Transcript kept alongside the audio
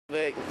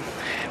We're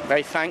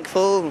very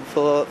thankful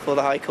for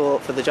the High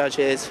Court, for the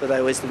judges, for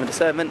their wisdom and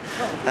discernment.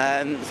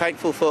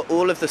 Thankful for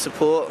all of the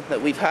support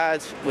that we've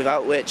had,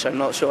 without which I'm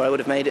not sure I would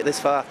have made it this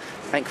far.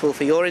 Thankful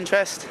for your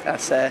interest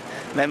as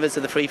members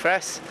of the Free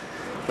Press,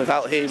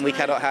 without whom we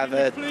cannot have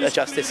a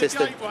justice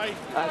system.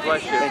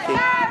 Thank you.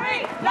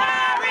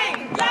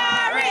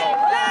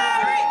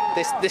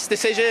 This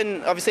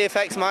decision obviously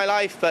affects my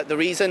life, but the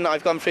reason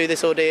I've gone through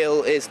this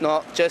ordeal is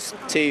not just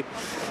to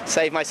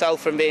save myself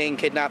from being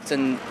kidnapped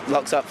and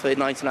locked up for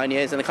 99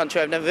 years in a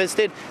country I've never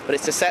visited, but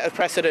it's to set a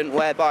precedent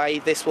whereby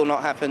this will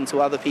not happen to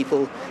other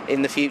people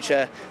in the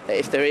future.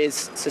 If there is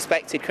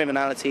suspected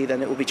criminality,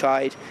 then it will be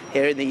tried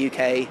here in the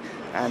UK,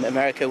 and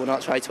America will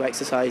not try to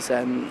exercise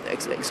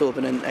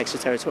exorbitant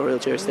extraterritorial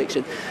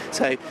jurisdiction.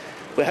 So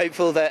we're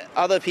hopeful that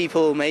other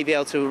people may be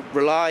able to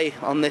rely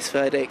on this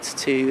verdict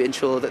to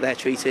ensure that they're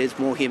treated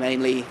more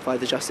humanely by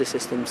the justice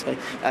system. So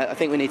I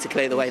think we need to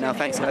clear the way now.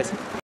 Thanks, guys.